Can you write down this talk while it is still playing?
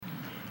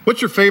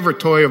What's your favorite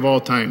toy of all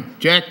time?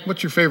 Jack,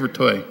 what's your favorite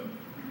toy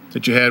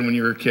that you had when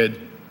you were a kid?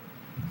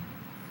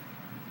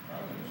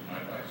 My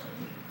bicycle.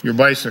 Your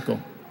bicycle.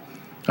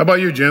 How about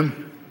you,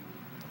 Jim?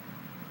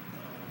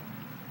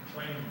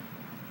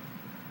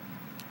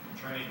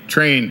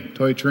 Train,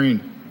 toy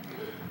train.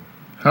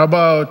 How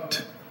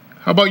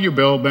about you,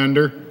 Bill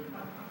Bender?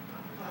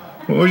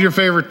 What was your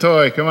favorite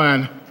toy? Come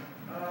on.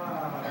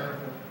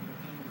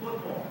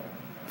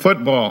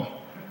 Football.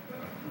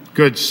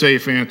 Good,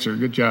 safe answer.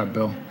 Good job,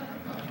 Bill.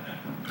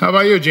 How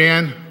about you,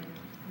 Jan?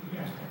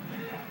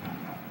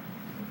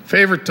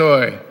 Favorite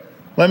toy?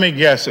 Let me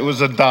guess. It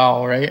was a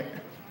doll, right?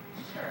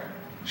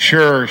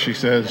 Sure, she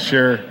says.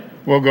 Sure.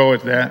 We'll go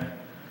with that.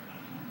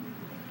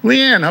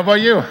 Leanne, how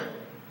about you?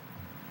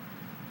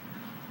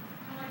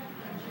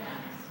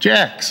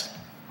 Jack's.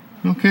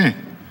 Okay.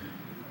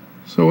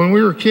 So when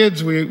we were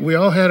kids, we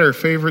all had our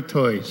favorite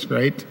toys,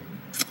 right?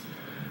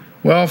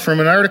 Well, from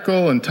an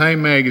article in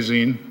Time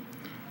magazine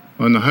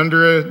on the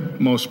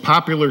 100 most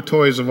popular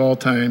toys of all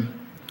time,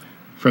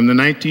 from the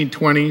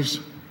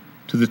 1920s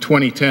to the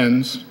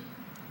 2010s,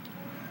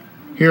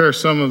 here are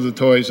some of the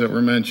toys that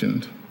were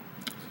mentioned.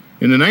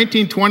 In the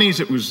 1920s,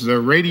 it was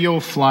the radio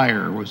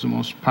flyer was the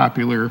most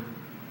popular,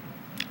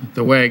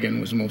 the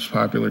wagon was the most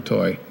popular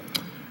toy.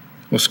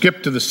 We'll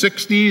skip to the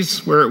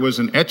 60s, where it was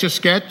an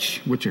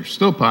Etch-a-Sketch, which are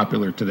still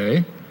popular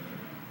today,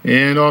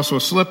 and also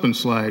a slip and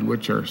slide,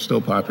 which are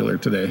still popular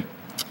today.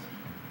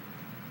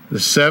 The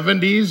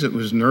 70s, it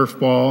was Nerf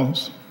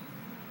balls,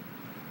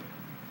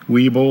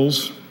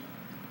 Weebles,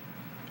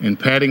 and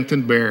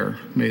Paddington Bear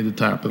made the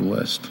top of the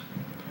list.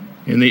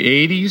 In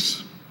the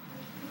 80s,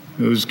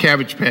 it was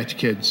Cabbage Patch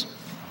Kids.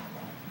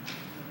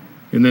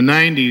 In the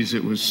 90s,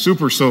 it was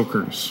Super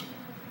Soakers.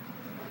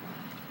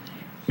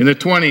 In the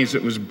 20s,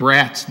 it was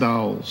Bratz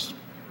dolls.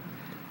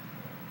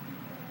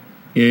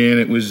 And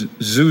it was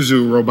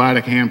Zuzu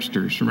robotic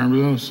hamsters. Remember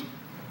those?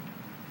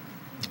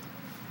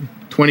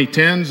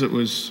 2010s, it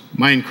was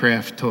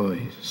Minecraft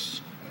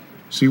toys.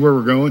 See where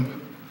we're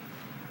going?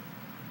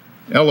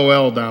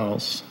 LOL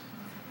dolls.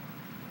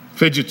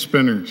 Fidget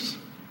spinners.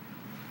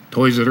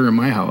 Toys that are in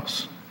my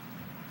house.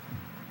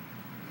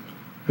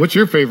 What's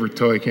your favorite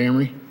toy,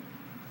 Camry?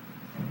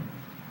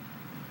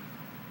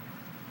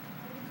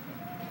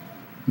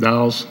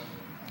 Dolls?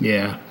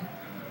 Yeah.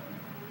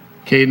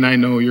 Kate and I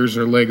know yours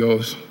are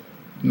Legos.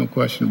 No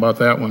question about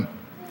that one.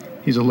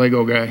 He's a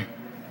Lego guy.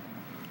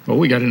 Oh,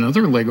 we got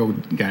another Lego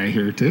guy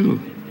here,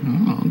 too.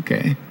 Oh,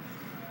 okay.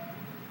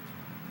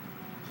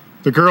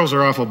 The girls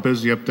are awful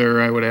busy up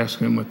there. I would ask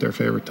them what their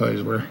favorite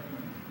toys were.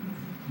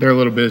 They're a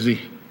little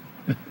busy.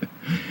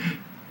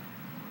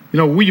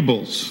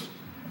 Weebles.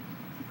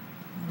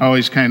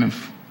 Always kind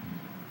of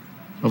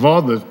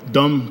all the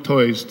dumb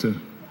toys to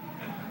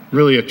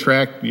really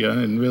attract you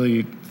and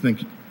really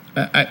think,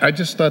 I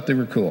just thought they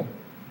were cool.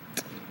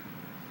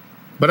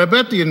 But I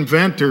bet the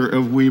inventor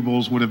of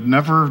Weebles would have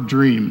never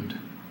dreamed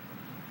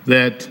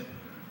that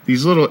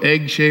these little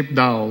egg-shaped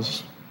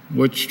dolls,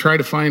 which try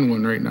to find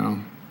one right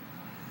now.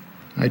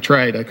 I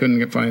tried, I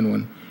couldn't find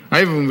one.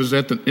 I even was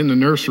in the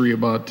nursery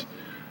about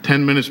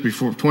 20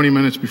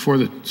 minutes before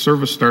the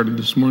service started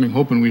this morning,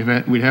 hoping we'd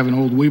have an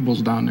old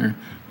Weebles down there.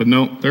 But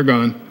no, they're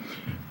gone.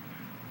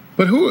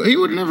 But he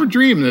would never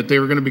dream that they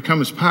were going to become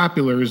as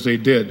popular as they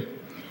did.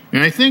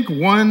 And I think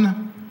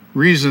one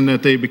reason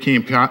that they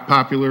became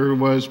popular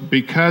was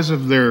because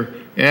of their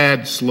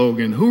ad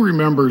slogan. Who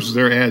remembers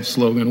their ad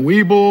slogan?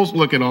 Weebles,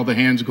 look at all the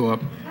hands go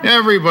up.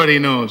 Everybody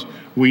knows.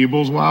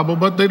 Weebles wobble,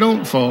 but they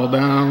don't fall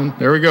down.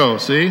 There we go.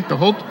 See?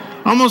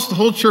 Almost the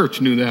whole church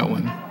knew that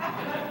one.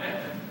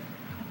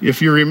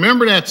 If you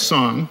remember that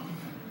song,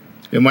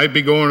 it might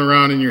be going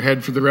around in your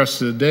head for the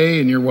rest of the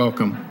day, and you're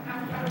welcome.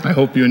 I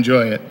hope you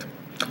enjoy it.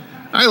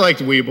 I liked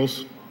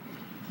Weebles.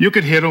 You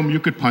could hit them, you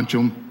could punch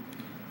them,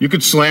 you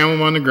could slam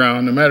them on the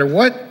ground. No matter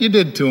what you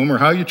did to them or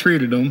how you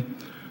treated them,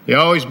 they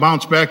always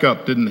bounced back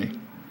up, didn't they?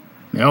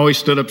 They always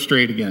stood up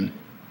straight again.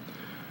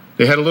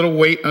 They had a little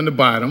weight on the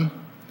bottom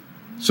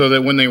so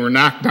that when they were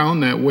knocked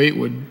down, that weight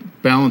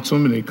would balance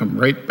them and they'd come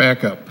right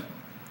back up.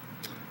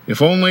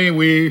 If only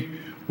we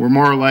were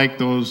more like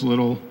those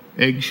little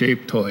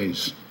egg-shaped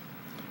toys.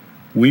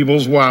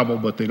 Weebles wobble,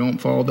 but they don't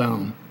fall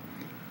down.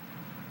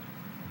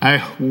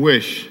 I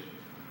wish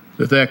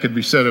that could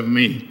be said of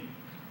me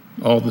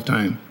all the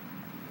time.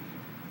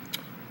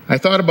 I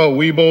thought about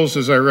Weebles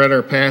as I read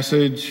our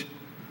passage,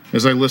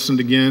 as I listened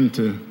again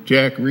to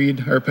Jack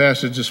read our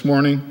passage this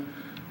morning.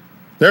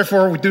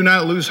 Therefore, we do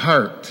not lose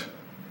heart.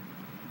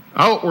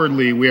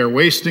 Outwardly, we are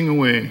wasting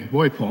away.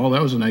 Boy, Paul,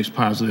 that was a nice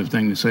positive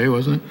thing to say,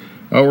 wasn't it?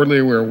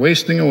 Outwardly, we are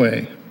wasting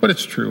away, but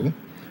it's true.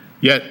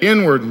 Yet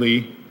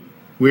inwardly,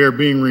 we are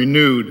being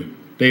renewed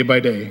day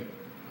by day.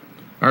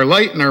 Our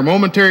light and our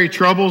momentary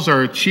troubles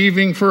are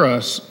achieving for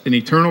us an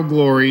eternal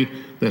glory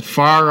that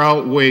far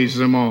outweighs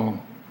them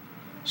all.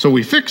 So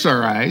we fix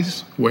our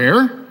eyes,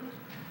 where?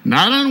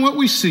 Not on what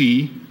we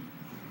see,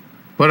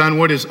 but on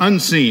what is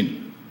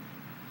unseen.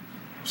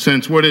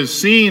 Since what is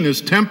seen is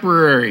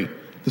temporary,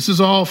 this is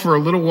all for a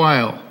little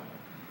while.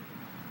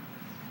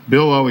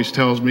 Bill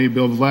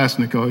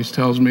Vlasnik always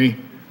tells me,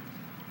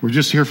 We're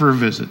just here for a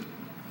visit,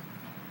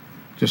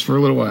 just for a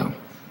little while.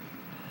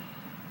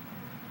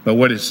 But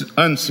what is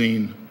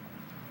unseen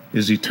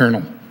is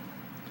eternal.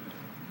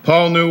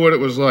 Paul knew what it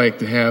was like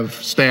to have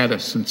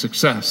status and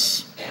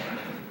success.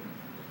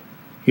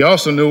 He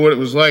also knew what it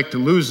was like to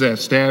lose that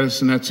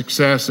status and that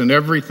success and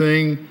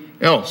everything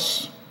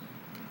else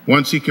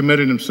once he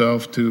committed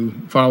himself to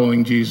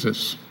following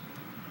Jesus.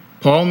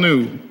 Paul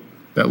knew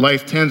that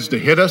life tends to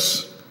hit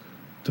us,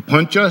 to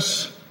punch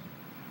us,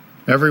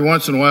 every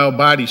once in a while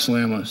body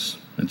slam us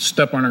and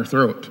step on our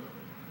throat.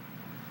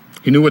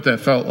 He knew what that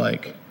felt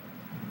like.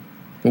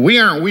 But we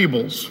aren't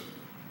Weebles.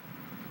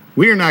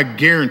 We are not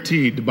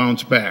guaranteed to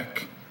bounce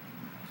back.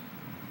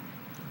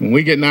 When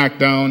we get knocked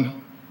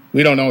down,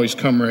 we don't always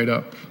come right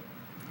up.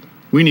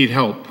 We need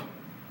help.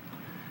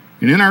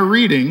 And in our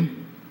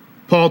reading,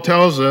 Paul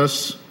tells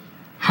us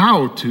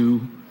how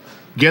to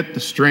get the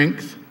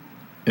strength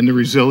and the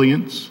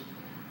resilience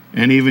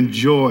and even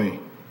joy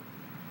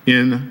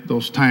in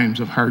those times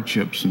of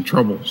hardships and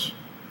troubles.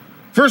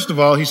 First of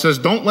all, he says,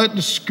 don't let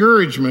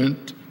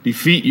discouragement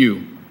defeat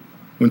you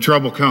when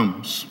trouble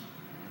comes.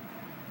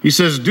 He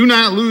says, do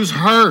not lose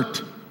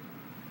heart.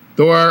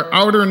 Though our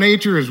outer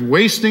nature is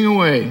wasting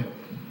away,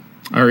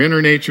 our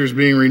inner nature is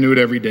being renewed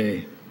every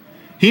day.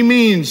 He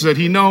means that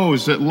he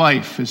knows that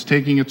life is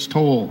taking its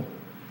toll,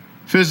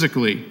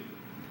 physically,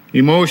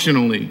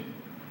 emotionally,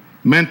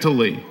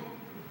 mentally.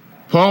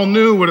 Paul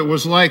knew what it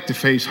was like to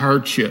face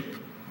hardship.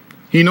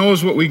 He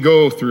knows what we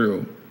go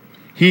through.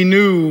 He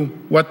knew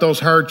what those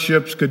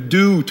hardships could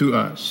do to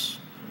us.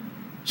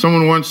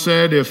 Someone once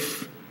said,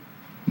 if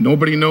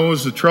nobody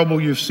knows the trouble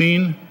you've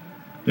seen,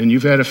 then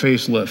you've had a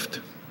facelift.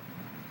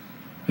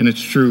 And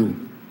it's true.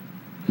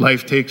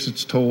 Life takes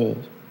its toll.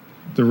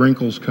 The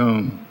wrinkles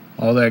come,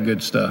 all that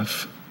good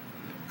stuff.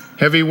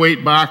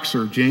 Heavyweight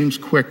boxer James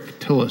Quick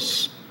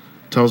Tillis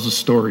tells a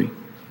story.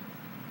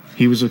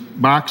 He was a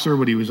boxer,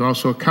 but he was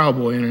also a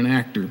cowboy and an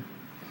actor.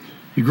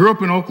 He grew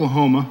up in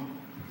Oklahoma,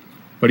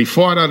 but he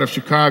fought out of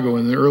Chicago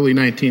in the early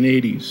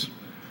 1980s.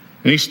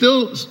 And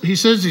he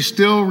says he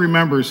still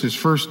remembers his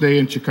first day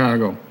in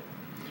Chicago.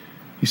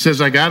 He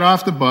says, I got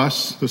off the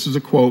bus, this is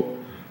a quote,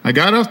 I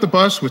got off the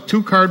bus with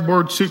 2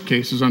 cardboard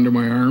suitcases under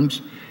my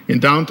arms in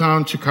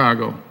downtown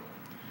Chicago.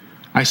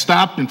 I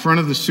stopped in front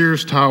of the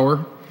Sears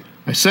Tower.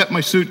 I set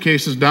my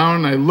suitcases down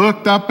and I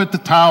looked up at the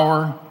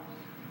tower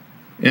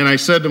and I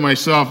said to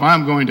myself,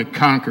 I'm going to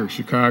conquer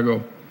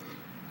Chicago.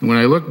 And when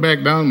I looked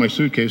back down, my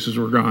suitcases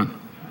were gone.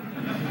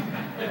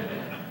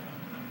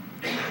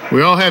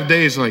 We all have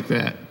days like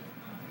that.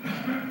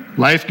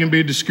 Life can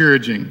be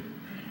discouraging.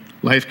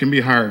 Life can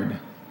be hard.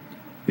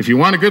 If you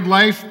want a good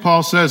life,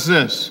 Paul says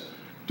this,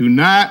 do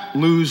not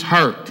lose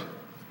heart.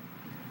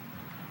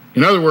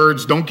 In other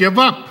words, don't give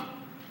up.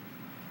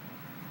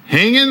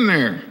 Hang in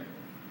there.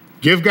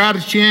 Give God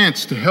a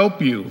chance to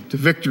help you to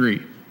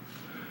victory.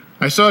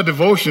 I saw a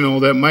devotional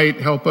that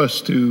might help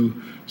us to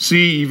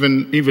see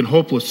even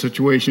hopeless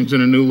situations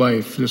in a new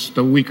life just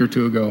a week or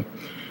two ago.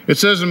 It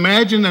says,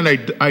 imagine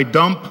that I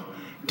dump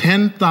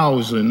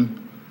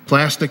 10,000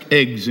 plastic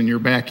eggs in your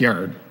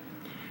backyard.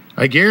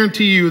 I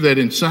guarantee you that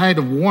inside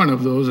of one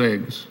of those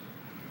eggs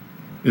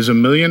is $1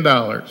 million,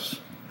 $1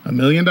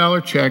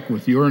 million check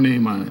with your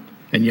name on it.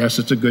 And yes,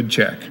 it's a good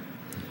check.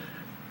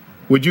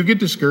 Would you get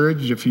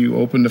discouraged if you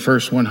opened the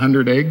first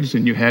 100 eggs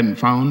and you hadn't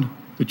found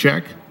the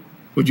check?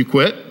 Would you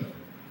quit?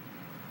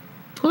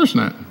 Of course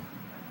not.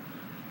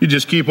 You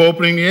just keep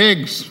opening the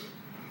eggs,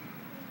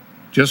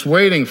 just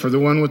waiting for the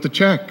one with the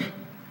check.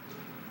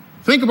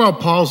 Think about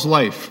Paul's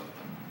life.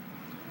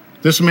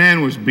 This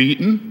man was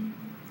beaten,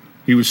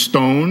 he was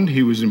stoned,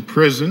 he was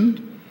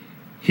imprisoned,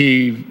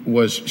 he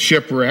was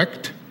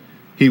shipwrecked,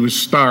 he was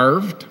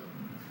starved,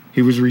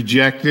 he was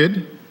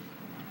rejected,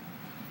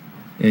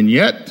 and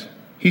yet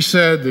he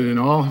said that in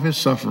all of his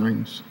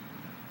sufferings,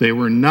 they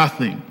were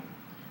nothing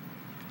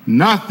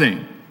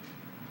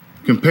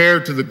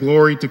compared to the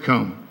glory to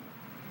come.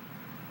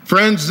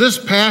 Friends, this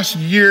past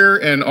year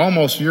and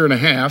almost year and a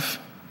half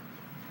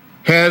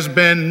has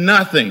been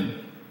nothing.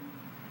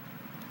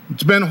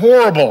 It's been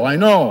horrible, I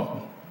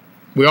know.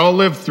 We all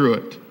lived through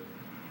it.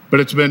 But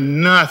it's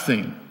been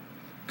nothing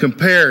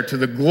compared to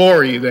the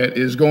glory that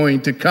is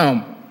going to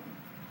come.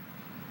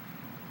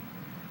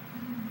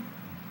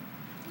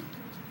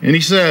 And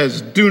he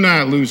says, do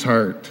not lose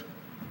heart.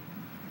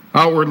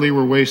 Outwardly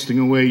we're wasting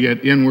away,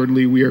 yet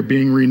inwardly we are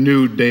being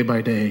renewed day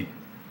by day.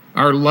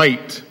 Our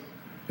light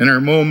and our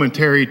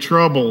momentary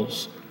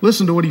troubles,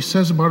 listen to what he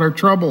says about our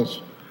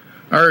troubles,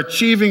 are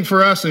achieving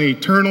for us an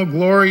eternal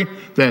glory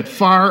that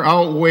far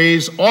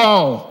outweighs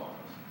all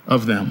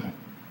of them.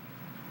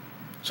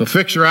 So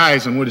fix your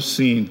eyes on what is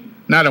seen,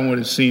 not on what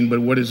is seen,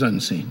 but what is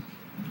unseen.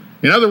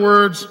 In other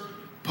words,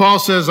 Paul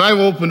says, I've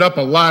opened up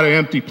a lot of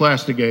empty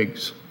plastic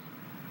eggs,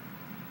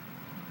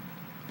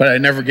 but I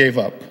never gave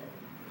up.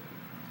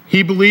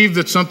 He believed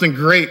that something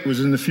great was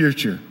in the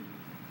future.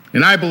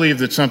 And I believe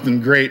that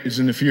something great is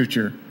in the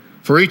future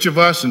for each of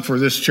us and for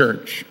this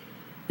church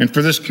and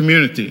for this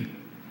community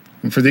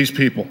and for these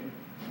people.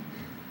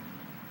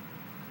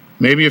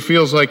 Maybe it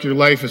feels like your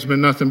life has been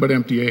nothing but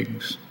empty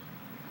eggs.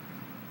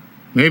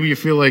 Maybe you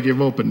feel like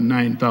you've opened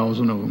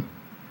 9,000 of them.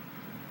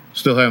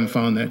 Still haven't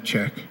found that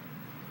check.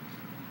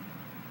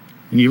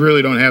 And you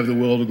really don't have the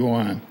will to go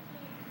on.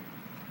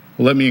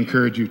 Well, let me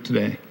encourage you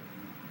today.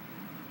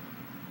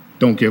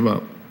 Don't give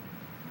up.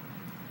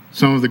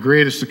 Some of the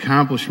greatest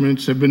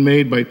accomplishments have been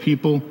made by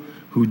people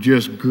who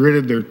just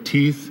gritted their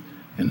teeth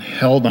and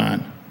held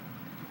on.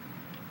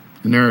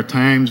 And there are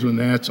times when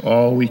that's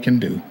all we can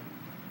do.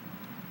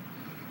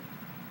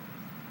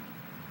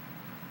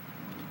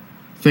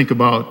 Think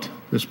about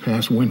this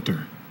past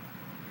winter.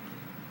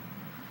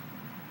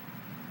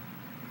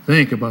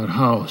 Think about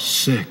how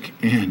sick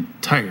and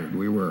tired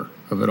we were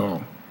of it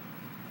all.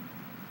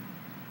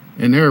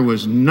 And there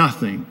was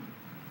nothing,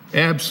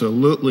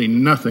 absolutely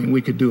nothing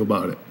we could do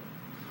about it.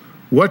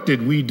 What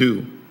did we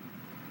do?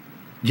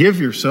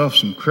 Give yourself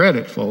some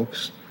credit,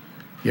 folks.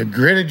 You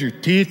gritted your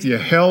teeth, you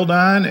held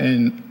on,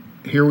 and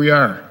here we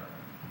are.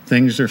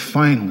 Things are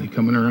finally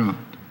coming around.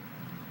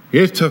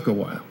 It took a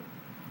while,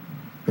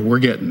 but we're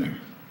getting there.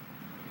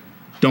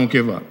 Don't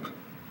give up.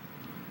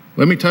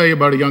 Let me tell you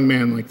about a young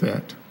man like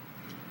that.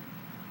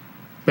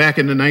 Back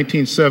in the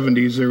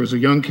 1970s, there was a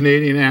young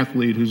Canadian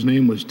athlete whose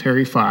name was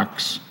Terry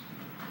Fox.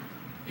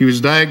 He was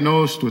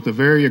diagnosed with a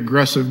very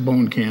aggressive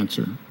bone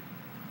cancer.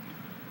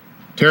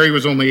 Terry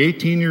was only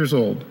 18 years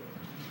old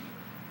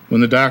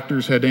when the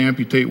doctors had to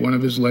amputate one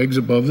of his legs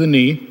above the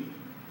knee.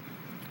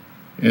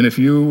 And if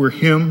you were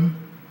him,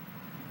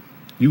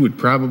 you would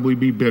probably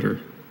be bitter.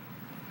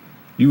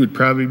 You would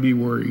probably be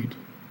worried.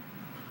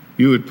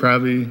 You would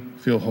probably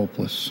feel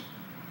hopeless.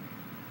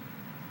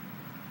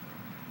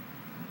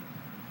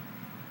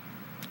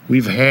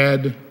 We've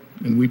had,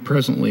 and we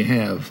presently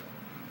have,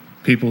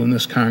 people in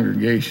this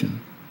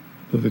congregation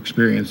who have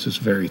experienced this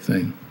very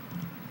thing.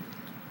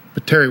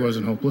 But Terry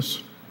wasn't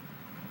hopeless,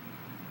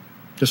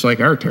 just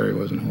like our Terry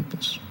wasn't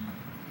hopeless.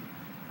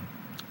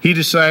 He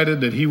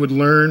decided that he would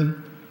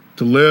learn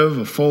to live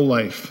a full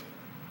life,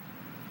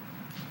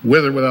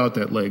 with or without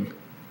that leg.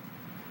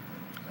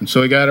 And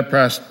so he got a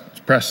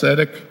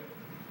prosthetic,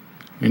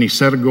 and he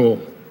set a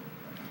goal.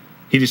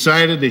 He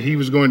decided that he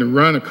was going to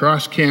run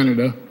across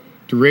Canada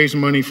to raise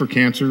money for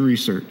cancer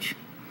research.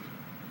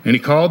 And he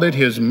called it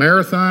his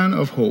Marathon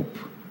of Hope.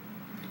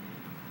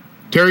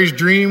 Terry's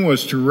dream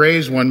was to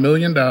raise $1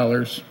 million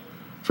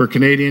for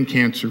Canadian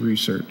cancer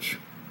research.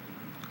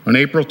 On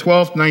April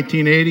 12,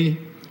 1980,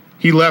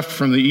 he left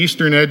from the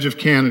eastern edge of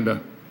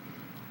Canada.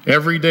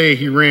 Every day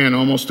he ran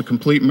almost a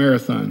complete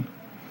marathon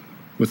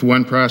with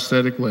one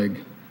prosthetic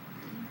leg.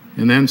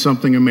 And then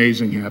something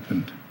amazing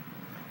happened.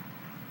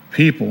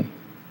 People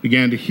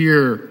began to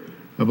hear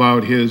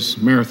about his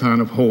Marathon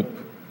of Hope,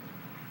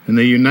 and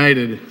they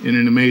united in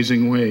an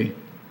amazing way.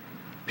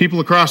 People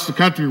across the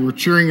country were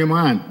cheering him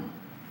on.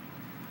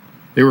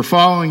 They were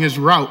following his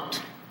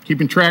route,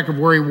 keeping track of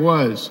where he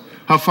was,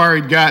 how far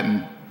he'd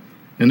gotten,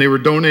 and they were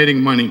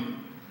donating money.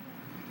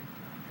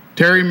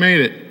 Terry made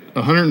it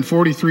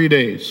 143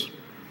 days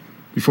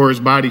before his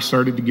body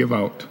started to give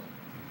out.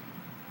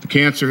 The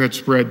cancer had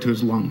spread to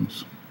his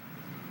lungs.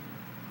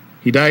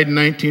 He died in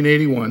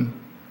 1981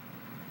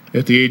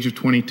 at the age of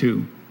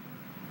 22.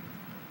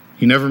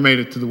 He never made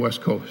it to the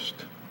West Coast.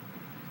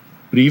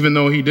 But even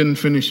though he didn't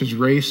finish his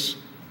race,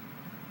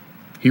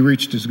 he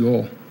reached his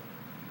goal.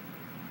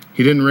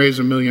 He didn't raise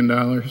 $1 million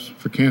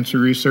for cancer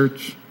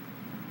research.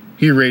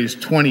 He raised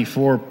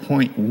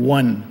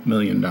 $24.1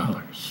 million.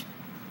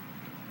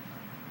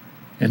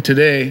 And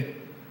today,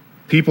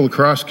 people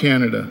across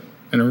Canada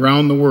and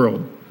around the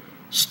world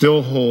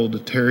still hold a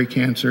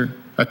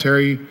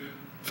Terry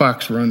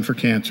Fox Run for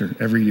Cancer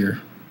every year.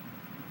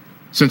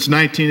 Since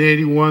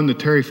 1981, the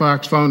Terry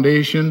Fox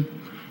Foundation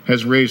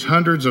has raised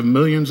hundreds of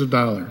millions of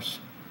dollars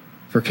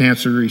for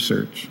cancer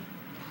research.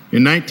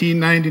 In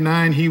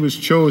 1999, he was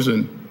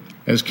chosen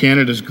as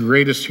Canada's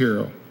greatest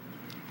hero,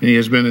 and he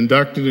has been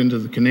inducted into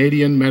the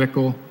Canadian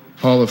Medical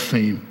Hall of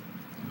Fame,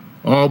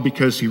 all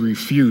because he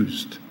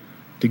refused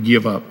to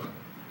give up.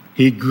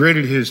 He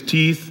gritted his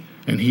teeth,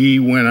 and he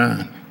went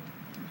on.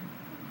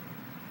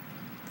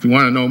 If you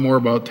want to know more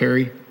about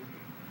Terry,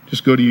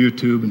 just go to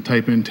YouTube and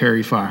type in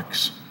Terry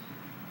Fox.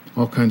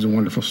 All kinds of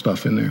wonderful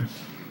stuff in there.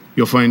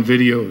 You'll find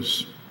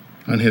videos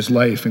on his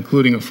life,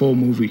 including a full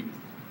movie.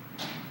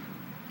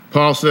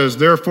 Paul says,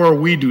 "Therefore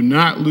we do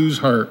not lose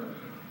heart.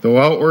 Though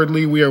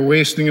outwardly we are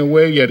wasting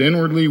away, yet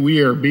inwardly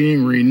we are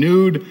being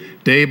renewed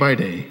day by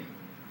day."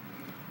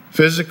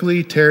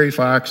 Physically, Terry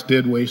Fox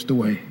did waste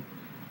away.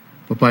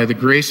 But by the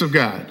grace of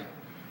God,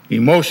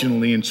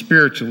 emotionally and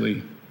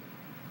spiritually,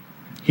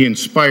 he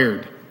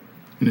inspired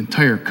an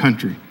entire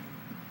country.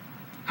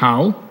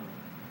 How?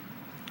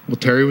 Well,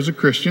 Terry was a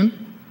Christian,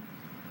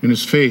 and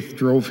his faith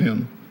drove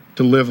him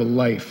to live a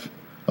life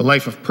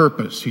of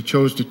purpose. He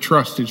chose to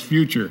trust his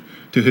future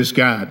to his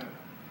God.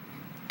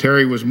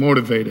 Terry was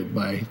motivated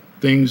by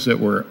things that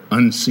were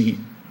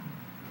unseen.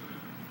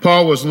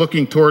 Paul was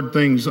looking toward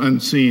things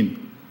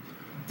unseen.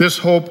 This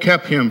hope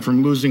kept him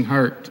from losing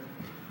heart.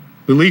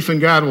 Belief in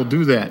God will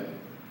do that.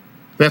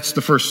 That's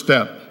the first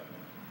step.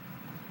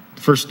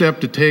 The first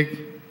step to take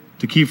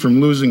to keep from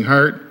losing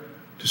heart,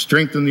 to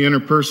strengthen the inner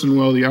person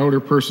while the outer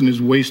person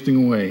is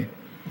wasting away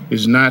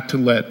is not to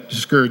let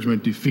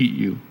discouragement defeat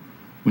you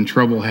when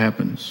trouble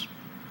happens.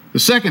 The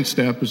second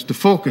step is to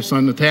focus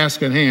on the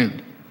task at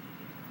hand.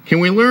 Can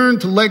we learn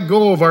to let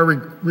go of our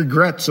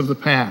regrets of the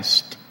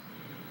past,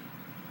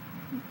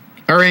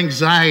 our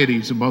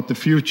anxieties about the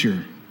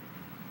future,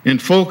 and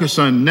focus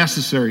on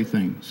necessary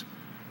things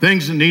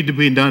that need to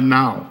be done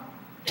now,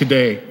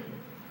 today?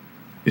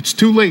 It's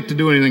too late to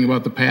do anything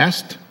about the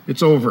past.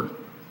 It's over.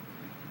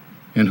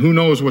 And who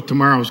knows what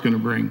tomorrow's going to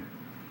bring?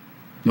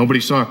 Nobody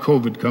saw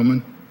COVID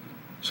coming.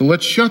 So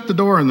let's shut the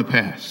door on the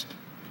past,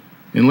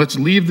 and let's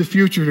leave the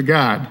future to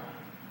God,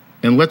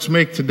 and let's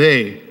make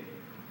today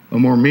a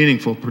more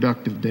meaningful,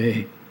 productive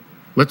day.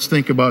 Let's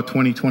think about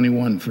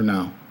 2021 for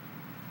now.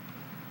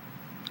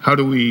 How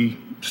do we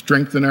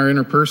strengthen our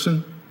inner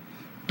person?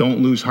 Don't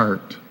lose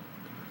heart.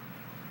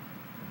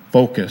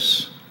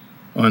 Focus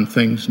on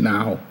things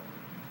now,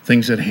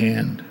 things at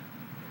hand.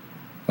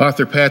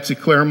 Author Patsy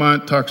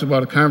Claremont talks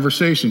about a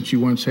conversation she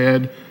once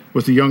had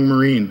with a young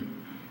Marine.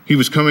 He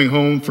was coming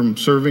home from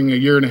serving a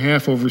year and a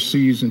half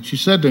overseas, and she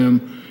said to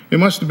him, "It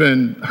must have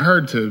been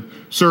hard to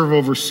serve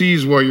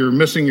overseas while you're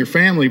missing your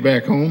family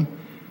back home."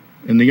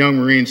 And the young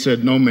Marine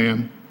said, "No,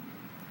 ma'am.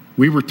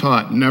 We were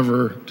taught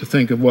never to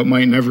think of what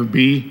might never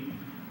be,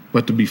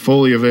 but to be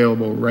fully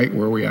available right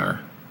where we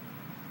are."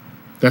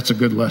 That's a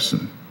good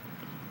lesson.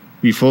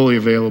 Be fully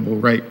available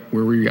right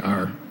where we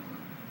are.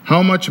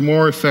 How much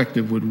more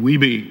effective would we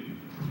be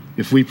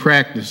if we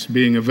practice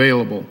being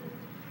available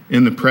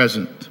in the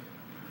present?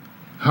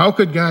 How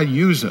could God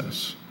use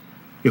us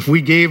if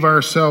we gave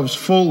ourselves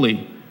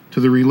fully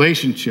to the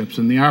relationships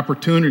and the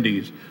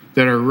opportunities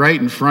that are right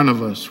in front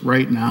of us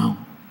right now,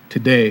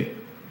 today?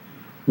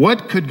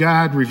 What could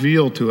God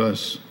reveal to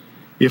us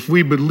if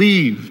we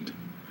believed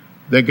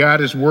that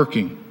God is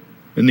working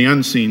in the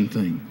unseen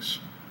things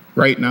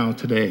right now,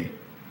 today,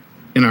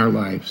 in our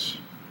lives?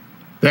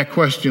 That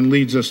question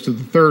leads us to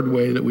the third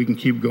way that we can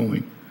keep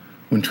going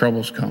when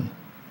troubles come.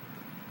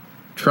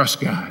 Trust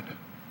God.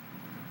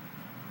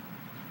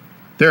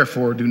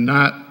 Therefore, do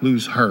not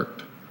lose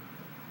heart.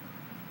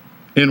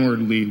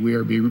 Inwardly, we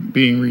are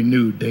being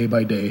renewed day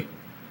by day.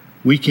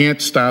 We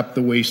can't stop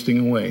the wasting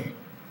away.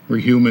 We're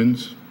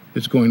humans.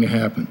 It's going to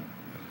happen.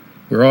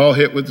 We're all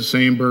hit with the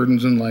same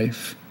burdens in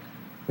life.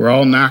 We're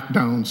all knocked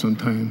down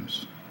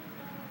sometimes.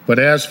 But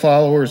as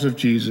followers of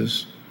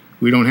Jesus,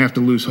 we don't have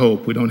to lose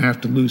hope. We don't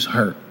have to lose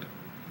heart.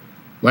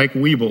 Like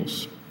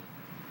Weebles,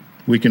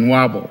 we can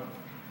wobble,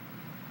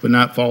 but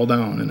not fall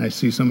down. And I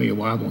see some of you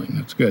wobbling.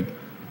 That's good.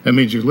 That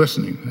means you're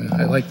listening.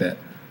 I like that.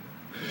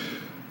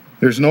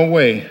 There's no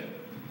way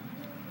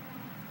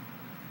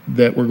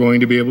that we're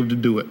going to be able to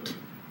do it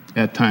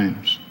at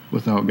times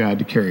without God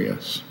to carry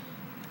us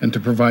and to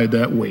provide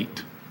that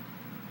weight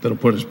that'll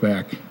put us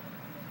back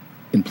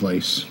in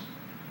place.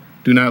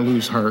 Do not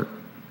lose heart.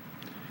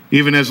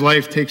 Even as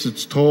life takes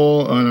its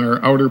toll on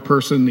our outer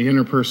person, the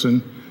inner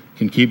person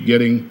can keep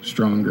getting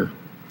stronger.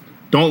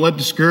 Don't let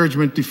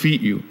discouragement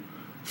defeat you.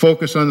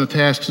 Focus on the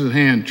tasks at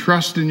hand.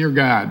 Trust in your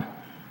God.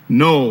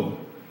 Know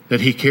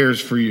that He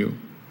cares for you.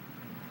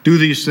 Do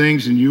these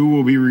things and you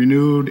will be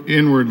renewed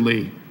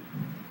inwardly,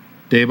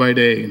 day by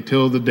day,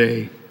 until the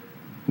day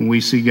when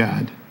we see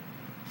God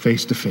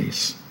face to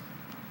face.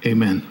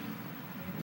 Amen.